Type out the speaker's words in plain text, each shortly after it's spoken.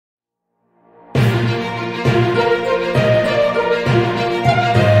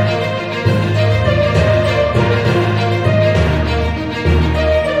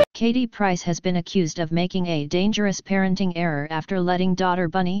Katie Price has been accused of making a dangerous parenting error after letting daughter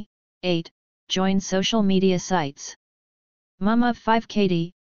Bunny, 8, join social media sites. Mum of 5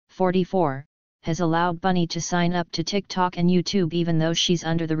 Katie, 44, has allowed Bunny to sign up to TikTok and YouTube even though she's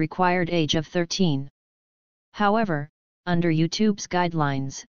under the required age of 13. However, under YouTube's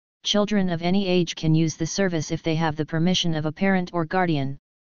guidelines, children of any age can use the service if they have the permission of a parent or guardian.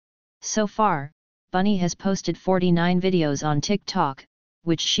 So far, Bunny has posted 49 videos on TikTok,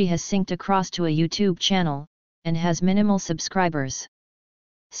 which she has synced across to a YouTube channel, and has minimal subscribers.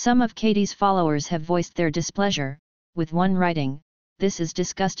 Some of Katie's followers have voiced their displeasure, with one writing, "This is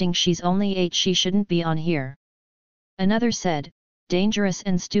disgusting, she's only 8, she shouldn't be on here." Another said, "Dangerous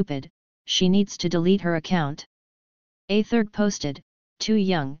and stupid, she needs to delete her account." A third posted, "Too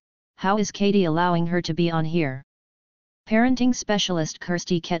young, how is Katie allowing her to be on here?" Parenting specialist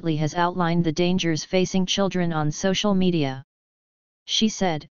Kirsty Ketley has outlined the dangers facing children on social media. She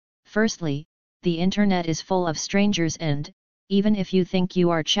said, "Firstly, the internet is full of strangers and, even if you think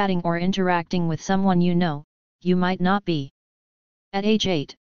you are chatting or interacting with someone you know, you might not be. At age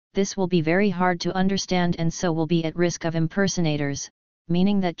 8, this will be very hard to understand and so will be at risk of impersonators,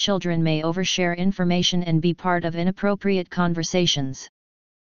 meaning that children may overshare information and be part of inappropriate conversations.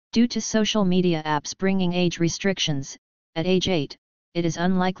 Due to social media apps bringing age restrictions, at age 8, it is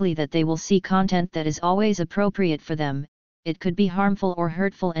unlikely that they will see content that is always appropriate for them. It could be harmful or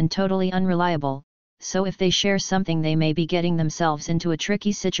hurtful and totally unreliable, so if they share something they may be getting themselves into a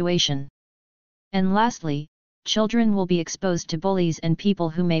tricky situation. And lastly, children will be exposed to bullies and people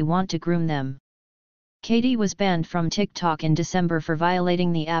who may want to groom them." Katie was banned from TikTok in December for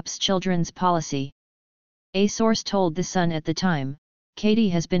violating the app's children's policy. A source told The Sun at the time, Katie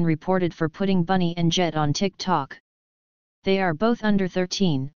has been reported for putting Bunny and Jet on TikTok. They are both under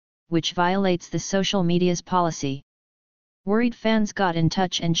 13, which violates the social media's policy. Worried fans got in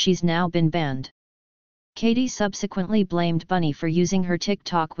touch and she's now been banned. Katie subsequently blamed Bunny for using her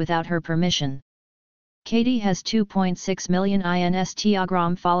TikTok without her permission. Katie has 2.6 million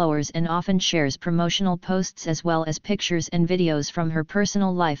Instagram followers and often shares promotional posts as well as pictures and videos from her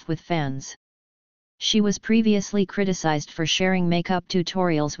personal life with fans. She was previously criticized for sharing makeup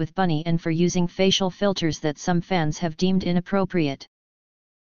tutorials with Bunny and for using facial filters that some fans have deemed inappropriate.